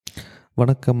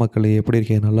வணக்கம் மக்களே, எப்படி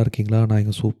இருக்கீங்க? நல்லா இருக்கீங்களா? நான்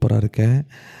இங்கே சூப்பராக இருக்கேன்.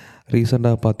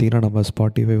 ரீசெண்டாக பார்த்தீங்கன்னா, நம்ம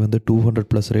ஸ்பாட்டிஃபை வந்து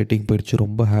 200+ ரேட்டிங் போயிடுச்சு.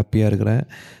 ரொம்ப ஹாப்பியாக இருக்கிறேன்.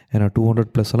 ஏன்னா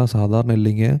 200+லாம் சாதாரண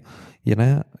இல்லைங்க. ஏன்னா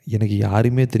எனக்கு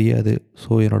யாருமே தெரியாது.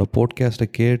 ஸோ என்னோடய போட்காஸ்ட்டை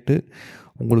கேட்டு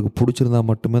உங்களுக்கு பிடிச்சிருந்தா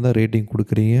மட்டுமே தான் ரேட்டிங்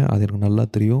கொடுக்குறீங்க. அது எனக்கு நல்லா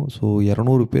தெரியும். ஸோ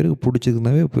 200 பேருக்கு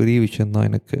பிடிச்சிருந்தாவே பெரிய விஷயந்தான்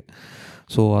எனக்கு.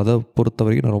 ஸோ அதை பொறுத்த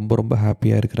வரைக்கும் நான் ரொம்ப ரொம்ப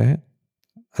ஹாப்பியாக இருக்கிறேன்.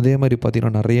 அதே மாதிரி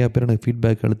பார்த்தீங்கன்னா, நிறையா பேர் எனக்கு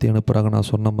ஃபீட்பேக் அழுத்தி அனுப்புகிறாங்க. நான்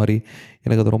சொன்ன மாதிரி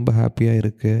எனக்கு அது ரொம்ப ஹாப்பியாக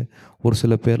இருக்குது. ஒரு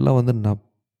சில பேர்லாம் வந்து நான்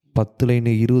 10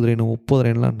 லைனு, 20 லைனு, 30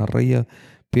 லைன்லாம் நிறைய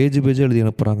பேஜ் எழுதி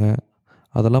அனுப்புகிறாங்க.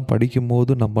 அதெல்லாம்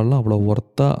படிக்கும்போது நம்மலாம் அவ்வளோ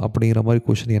ஒர்த்தா அப்படிங்கிற மாதிரி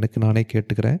கொஷின் எனக்கு நானே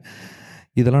கேட்டுக்கிறேன்.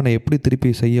 இதெல்லாம் நான் எப்படி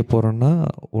திருப்பி செய்ய போகிறேன்னா,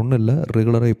 ஒன்றும் இல்லை,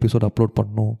 ரெகுலராக எபிசோட் அப்லோட்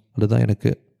பண்ணணும். அதுதான்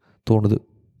எனக்கு தோணுது.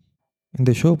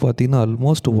 இந்த ஷோ பார்த்திங்கன்னா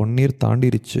ஆல்மோஸ்ட் 1 இயர்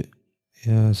தாண்டிருச்சு.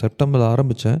 செப்டம்பர்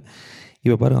ஆரம்பித்தேன்.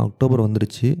 இப்போ பாருங்கள், அக்டோபர்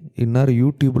வந்துடுச்சு. இந்நேரம்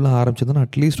யூடியூப்லாம் ஆரம்பிச்சிருந்தேன்னா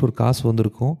அட்லீஸ்ட் ஒரு காசு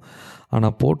வந்திருக்கும்.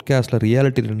 ஆனால் போட்காஸ்ட்டில்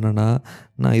ரியாலிட்டி என்னென்னா,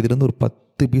 நான் இதுலேருந்து ஒரு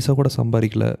 10 பைசா கூட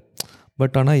சம்பாதிக்கல.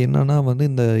 பட் ஆனால் என்னென்னா வந்து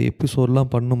இந்த எபிசோட்லாம்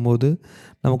பண்ணும்போது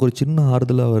நமக்கு ஒரு சின்ன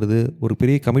ஆறுதலாக வருது. ஒரு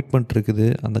பெரிய கமிட்மெண்ட் இருக்குது.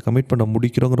 அந்த கமிட்மெண்ட்டை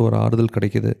முடிக்கிறோங்கிற ஒரு ஆறுதல்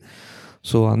கிடைக்கிது.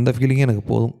 ஸோ அந்த ஃபீலிங்கே எனக்கு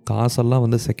போதும். காசெல்லாம்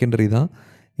வந்து செகண்டரி தான்.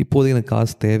 இப்போதைக்கு எனக்கு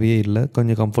காசு தேவையே இல்லை.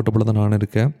 கொஞ்சம் கம்ஃபர்டபுளாக தான் நான்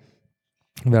இருக்கேன்.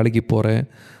 வேலைக்கு போகிறேன்.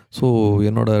 ஸோ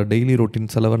என்னோடய டெய்லி ரொட்டீன்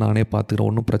செலவை நானே பார்த்துக்கிறேன்.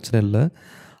 ஒன்றும் பிரச்சனை இல்லை.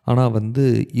 ஆனால் வந்து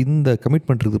இந்த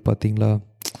கமிட்மெண்ட் இருக்குது பார்த்தீங்களா,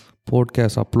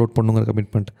 போட்காஸ்ட் அப்லோட் பண்ணுங்கிற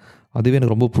கமிட்மெண்ட், அதுவே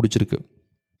எனக்கு ரொம்ப பிடிச்சிருக்கு.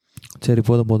 சரி,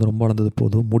 போதும் ரொம்ப நடந்தது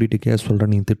போதும், மூடிட்டு கேஸ்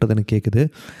சொல்கிறேன். நீங்கள் திட்டத்தை எனக்கு கேட்குது.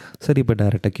 சரி, இப்போ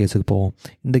டேரெக்டாக கேஸுக்கு போவோம்.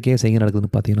 இந்த கேஸ் எங்கே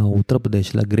நடக்குதுன்னு பார்த்தீங்கன்னா,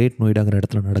 உத்தரப்பிரதேஷில் கிரேட் நொய்டாங்கிற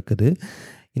இடத்துல நடக்குது.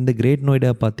 இந்த கிரேட்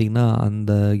நொய்டா பார்த்திங்கன்னா,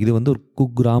 இது வந்து ஒரு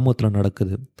குக்கிராமத்தில்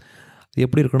நடக்குது.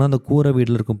 எப்படி இருக்குன்னா, அந்த கூரை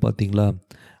வீட்டில் இருக்கும் பார்த்தீங்களா,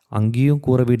 அங்கேயும்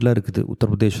கூரை வீடெலாம் இருக்குது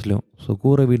உத்தரப்பிரதேஷ்லேயும். ஸோ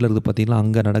கூரை வீட்டில் இருக்குது பார்த்திங்களா,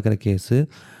 அங்கே நடக்கிற கேஸு.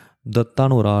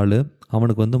 தத்தான்னு ஒரு ஆள்,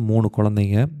 அவனுக்கு வந்து 3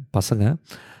 குழந்தைங்க,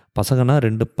 பசங்கன்னா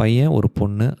 2 பையன் 1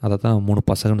 பொண்ணு. அதை தான் 3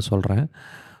 பசங்கன்னு சொல்கிறேன்.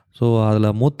 ஸோ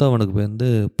அதில் மூத்தவனுக்கு வந்து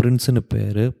பிரின்ஸுன்னு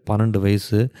பேர், 12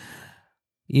 வயசு.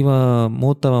 இவன்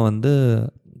மூத்தவன் வந்து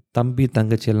தம்பி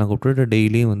தங்கச்சி எல்லாம் கூப்பிட்டுட்டு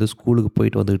டெய்லியும் வந்து ஸ்கூலுக்கு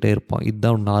போயிட்டு வந்துக்கிட்டே இருப்பான்.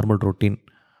 இதுதான் நார்மல் ரொட்டீன்.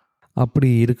 அப்படி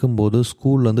இருக்கும்போது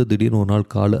ஸ்கூல்லேருந்து திடீர்னு ஒரு நாள்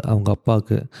கால் அவங்க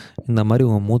அப்பாவுக்கு, இந்த மாதிரி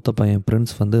உங்கள் மூத்த பையன்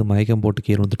பிரின்ஸ் வந்து மயக்கம் போட்டு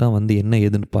கீழே வந்துட்டான், வந்து என்ன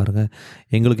ஏதுன்னு பாருங்கள்,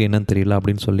 எங்களுக்கு என்னன்னு தெரியல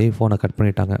அப்படின்னு சொல்லி ஃபோனை கட்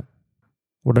பண்ணிட்டாங்க.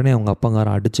 உடனே அவங்க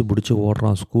அப்பங்காரன் அடித்து பிடிச்சி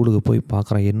ஓடுறான். ஸ்கூலுக்கு போய்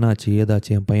பார்க்குறான், என்னாச்சு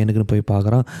ஏதாச்சு என் பையனுக்குன்னு போய்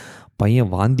பார்க்குறான். பையன்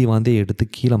வாந்தி எடுத்து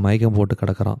கீழே மயக்கம் போட்டு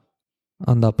கிடக்கிறான்.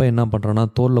 அந்த அப்பா என்ன பண்ணுறான்னா,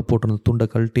 தோலில் போட்டிருந்த துண்டை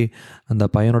கழட்டி அந்த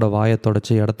பையனோட வாயை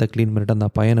தொடச்சி இடத்த க்ளீன் பண்ணிவிட்டு அந்த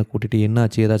பையனை கூட்டிகிட்டு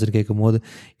என்னாச்சு ஏதாச்சும் கேட்கும்போது,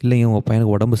 இல்லைங்க உங்கள்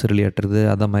பையனுக்கு உடம்பு சரியில்லையாட்டுருது,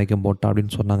 அதான் மயக்கம் போட்டான்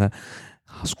அப்படின்னு சொன்னாங்க.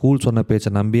 ஸ்கூல் சொன்ன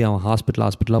பேச்சை நம்பி அவன்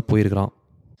ஹாஸ்பிட்டலாக போயிருக்கிறான்.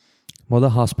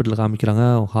 ஹாஸ்பிட்டலில் காமிக்கிறாங்க.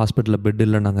 ஹாஸ்பிட்டலில் பெட்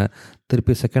இல்லைன்னாங்க.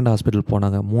 திருப்பி செகண்ட் ஹாஸ்பிட்டல்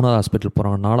போனாங்க, 3வது ஹாஸ்பிட்டல்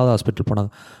போனாங்க, 4வது ஹாஸ்பிட்டல்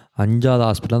போனாங்க, 5வது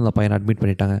ஹாஸ்பிட்டலில் அந்த பையனை அட்மிட்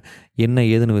பண்ணிட்டாங்க. என்ன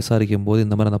ஏதுன்னு விசாரிக்கும் போது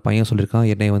இந்த மாதிரி அந்த பையன் சொல்லியிருக்கான்,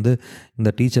 என்னை வந்து இந்த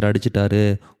டீச்சர் அடிச்சிட்டாரு,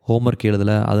 ஹோம்ஒர்க்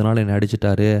எழுதலை, அதனால் என்னை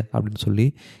அடிச்சிட்டாரு அப்படின்னு சொல்லி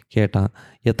கேட்டான்.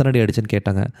 எத்தனை அடி அடிச்சேன்னு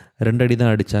கேட்டாங்க. 2 அடி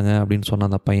தான் அடித்தாங்க அப்படின்னு சொன்னான்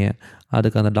அந்த பையன்.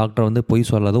 அதுக்கு அந்த டாக்டர் வந்து பொய்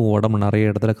சொல்லாதும், உடம்பு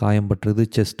நிறைய இடத்துல காயம் பட்டுருது,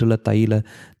 செஸ்ட்டில்,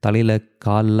 தலையில்,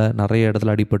 காலில் நிறைய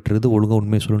இடத்துல அடிபட்டுருது, ஒழுங்காக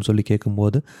உண்மையை சொல்லுன்னு சொல்லி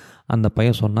கேட்கும்போது அந்த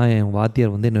பையன் சொன்னான், என்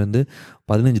வாத்தியார் வந்து என்னை வந்து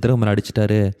 15 தடவை மேலே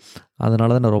அடிச்சிட்டாரு, அதனால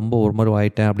தான் நான் ரொம்ப ஒரு மாதிரி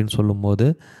ஆயிட்டேன் அப்படின்னு சொல்லும்போது,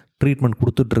 ட்ரீட்மெண்ட்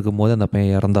கொடுத்துட்ருக்கும்போது அந்த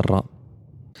பையன் இறந்துடுறான்.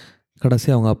 கடைசி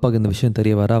அவங்க அப்பாவுக்கு இந்த விஷயம்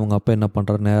தெரிய வர அவங்க அப்பா என்ன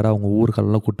பண்ணுறாரு, நேராக அவங்க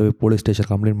ஊர்களெல்லாம் கூட்டு போய் போலீஸ் ஸ்டேஷன்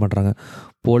கம்ப்ளைண்ட் பண்ணுறாங்க.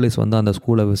 போலீஸ் வந்து அந்த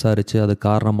ஸ்கூலை விசாரித்து அது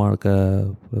காரணமாக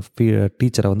இருக்க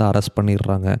டீச்சரை வந்து அரெஸ்ட்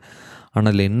பண்ணிடுறாங்க.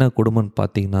 ஆனால் இதில் என்ன கொடுமைன்னு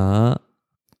பார்த்தீங்கன்னா,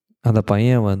 அந்த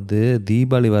பையன் வந்து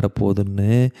தீபாவளி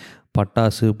வரப்போகுதுன்னு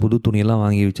பட்டாசு புது துணியெல்லாம்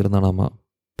வாங்கி வச்சுருந்தானாமா.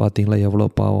 பார்த்தீங்களா எவ்வளோ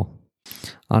பாவம்.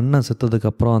 அண்ணன்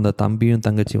செத்ததுக்கப்புறம் அந்த தம்பியும்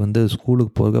தங்கச்சி வந்து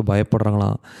ஸ்கூலுக்கு போக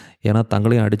பயப்படுறாங்களாம். ஏன்னா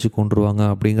தங்களையும் அடித்து கொண்டுருவாங்க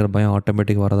அப்படிங்கிற பயம்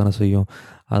ஆட்டோமேட்டிக் வரதானே செய்யும்.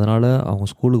 அதனால் அவங்க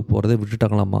ஸ்கூலுக்கு போகிறதே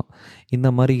விட்டுட்டாங்களாம்மா.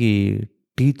 இந்த மாதிரி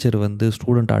டீச்சர் வந்து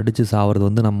ஸ்டூடெண்ட் அடித்து சாகிறது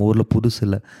வந்து நம்ம ஊரில் புதுசு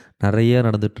இல்லை, நிறையா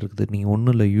நடந்துகிட்ருக்குது. நீங்கள்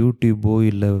ஒன்றும் இல்லை, யூடியூப்போ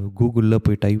இல்லை கூகுளில்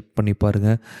போய் டைப் பண்ணி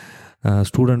பாருங்கள்,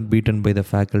 student beaten by the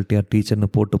faculty R டீச்சர்னு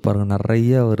போட்டு பாருங்கள்,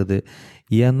 நிறையா வருது.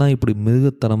 ஏன்னா இப்படி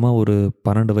மிருகத்தனமாக ஒரு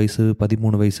 12 வயசு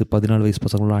 13 வயசு 14 வயசு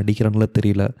பசங்களாம் அடிக்கிறாங்களோ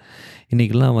தெரியல.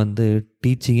 இன்றைக்கெல்லாம் வந்து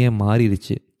டீச்சிங்கே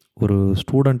மாறிடுச்சு. ஒரு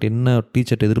ஸ்டூடெண்ட் என்ன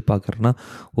டீச்சர்கிட்ட எதிர்பார்க்குறேன்னா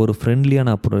ஒரு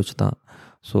ஃப்ரெண்ட்லியான அப்ரோச் தான்.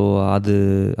 ஸோ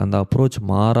அந்த அப்ரோச்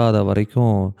மாறாத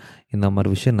வரைக்கும் இந்த மாதிரி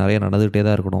விஷயம் நிறைய நடந்துகிட்டே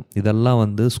தான் இருக்கணும். இதெல்லாம்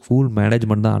வந்து ஸ்கூல்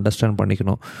மேனேஜ்மெண்ட் தான் அண்டர்ஸ்டாண்ட்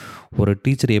பண்ணிக்கணும். ஒரு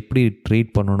டீச்சர் எப்படி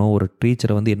ட்ரீட் பண்ணணும், ஒரு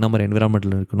டீச்சரை வந்து என்ன மாதிரி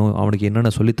என்விரான்மெண்ட்டில் இருக்கணும், அவனுக்கு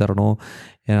என்னென்ன சொல்லித்தரணும்,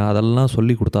 அதெல்லாம்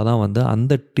சொல்லி கொடுத்தா தான் வந்து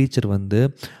அந்த டீச்சர் வந்து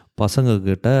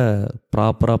பசங்கக்கிட்ட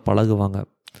ப்ராப்பராக பழகுவாங்க.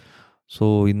 ஸோ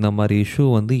இந்த மாதிரி இஷ்யூ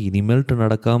வந்து இனிமேல்ட்டு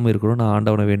நடக்காமல் இருக்கணும்னு நான்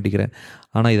ஆண்டவனை வேண்டிக்கிறேன்.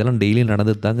 ஆனால் இதெல்லாம் டெய்லியும்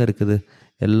நடந்துட்டு தாங்க இருக்குது.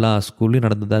 எல்லா ஸ்கூல்லையும்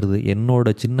நடந்து தான் இருக்குது.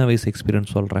 என்னோடய சின்ன வயசு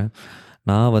எக்ஸ்பீரியன்ஸ் சொல்கிறேன்.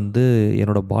 நான் வந்து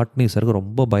என்னோடய பாட்னி சாருக்கு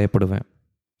ரொம்ப பயப்படுவேன்.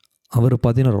 அவர்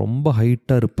பார்த்தீங்கன்னா ரொம்ப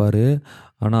ஹைட்டாக இருப்பார்.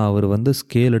 ஆனால் அவர் வந்து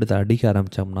ஸ்கேல் எடுத்து அடிக்க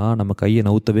ஆரம்பித்தோம்னா நம்ம கையை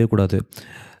நவுத்தவே கூடாது.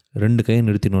 2 கையை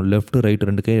நிறுத்திடணும். லெஃப்ட்டு ரைட்டு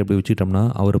 2 கையை எப்படி வச்சுக்கிட்டோம்னா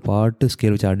அவர் பாட்டு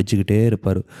ஸ்கேல் வச்சு அடிச்சுக்கிட்டே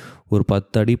இருப்பார். ஒரு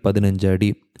 10 அடி 15 அடி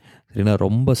சரிங்களா.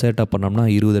 ரொம்ப சேட்டை பண்ணோம்னா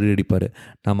 20 அடி அடிப்பார்.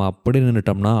 நம்ம அப்படியே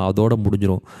நின்றுட்டோம்னா அதோடு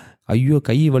முடிஞ்சிடும். ஐயோ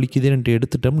கை வலிக்குதுன்ட்டு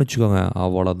எடுத்துட்டோம்னு வச்சுக்கோங்க,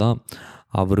 அவ்வளோதான்.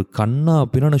 அவர் கண்ணா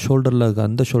பின்னாடி ஷோல்டரில்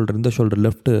அந்த ஷோல்டர் இந்த ஷோல்டர்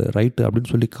லெஃப்ட்டு ரைட்டு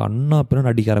அப்படின்னு சொல்லி கண்ணா பின்னாடி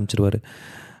அடிக்க ஆரம்பிச்சிருவார்.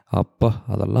 அப்பா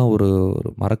அதெல்லாம் ஒரு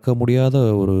மறக்க முடியாத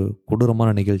ஒரு கொடூரமான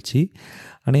நிகழ்ச்சி.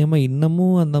 அநேகமாக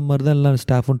இன்னமும் அந்த மாதிரி தான் எல்லாம்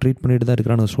ஸ்டாஃபும் ட்ரீட் பண்ணிட்டு தான்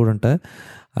இருக்கிறாங்க ஸ்டூடெண்ட்டை.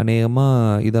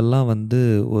 அநேகமாக இதெல்லாம் வந்து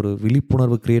ஒரு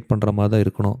விழிப்புணர்வு க்ரியேட் பண்ணுற மாதிரி தான்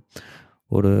இருக்கணும்.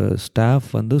 ஒரு ஸ்டாஃப்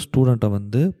வந்து ஸ்டூடெண்ட்டை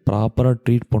வந்து ப்ராப்பராக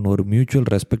ட்ரீட் பண்ணணும். ஒரு மியூச்சுவல்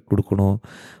ரெஸ்பெக்ட் கொடுக்கணும்,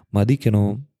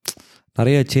 மதிக்கணும்.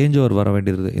 நிறைய சேஞ்ச் ஓவர் வர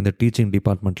வேண்டியது இந்த டீச்சிங்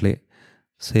டிபார்ட்மெண்ட்லேயே.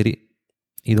 சரி,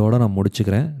 இதோடு நான்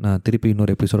முடிச்சுக்கிறேன். நான் திருப்பி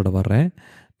இன்னொரு எபிசோடோட வர்றேன்.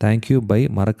 Thank you bye.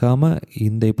 மறக்காமல்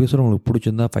இந்த எபிசோட் உங்களுக்கு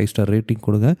பிடிச்சிருந்தா 5 ஸ்டார் ரேட்டிங்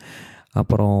கொடுங்க.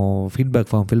 அப்புறம் ஃபீட்பேக்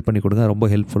ஃபார்ம் ஃபில் பண்ணி கொடுங்க, ரொம்ப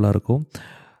ஹெல்ப்ஃபுல்லாக இருக்கும்.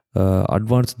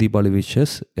 Advance Deepavali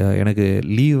wishes. எனக்கு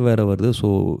லீவ் வேறு வருது, ஸோ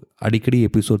அடிக்கடி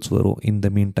எபிசோட்ஸ் வரும் இந்த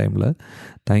மீன் டைமில்.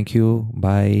 தேங்க்யூ,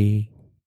 பாய்.